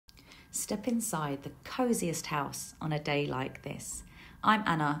Step inside the coziest house on a day like this. I'm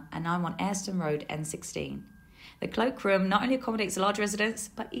Anna and I'm on Airston Road N16. The cloakroom not only accommodates large residents,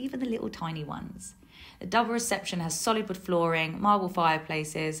 but even the little tiny ones. The double reception has solid wood flooring, marble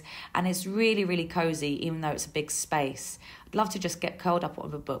fireplaces, and it's really, really cosy even though it's a big space. I'd love to just get curled up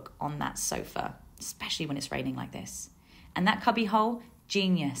with a book on that sofa, especially when it's raining like this. And that cubby hole,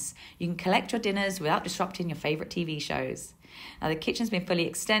 genius. You can collect your dinners without disrupting your favourite TV shows. Now the kitchen's been fully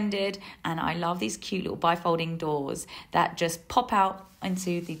extended and I love these cute little bifolding doors that just pop out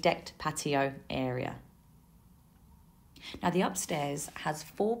into the decked patio area. Now the upstairs has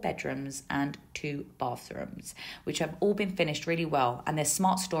 4 bedrooms and 2 bathrooms, which have all been finished really well, and there's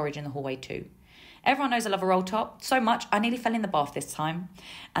smart storage in the hallway too. Everyone knows I love a roll top, so much I nearly fell in the bath this time.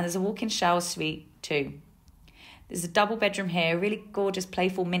 And there's a walk-in shower suite too. There's a double bedroom here, really gorgeous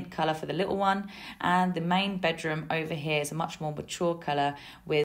playful mint colour for the little one, and the main bedroom over here is a much more mature colour with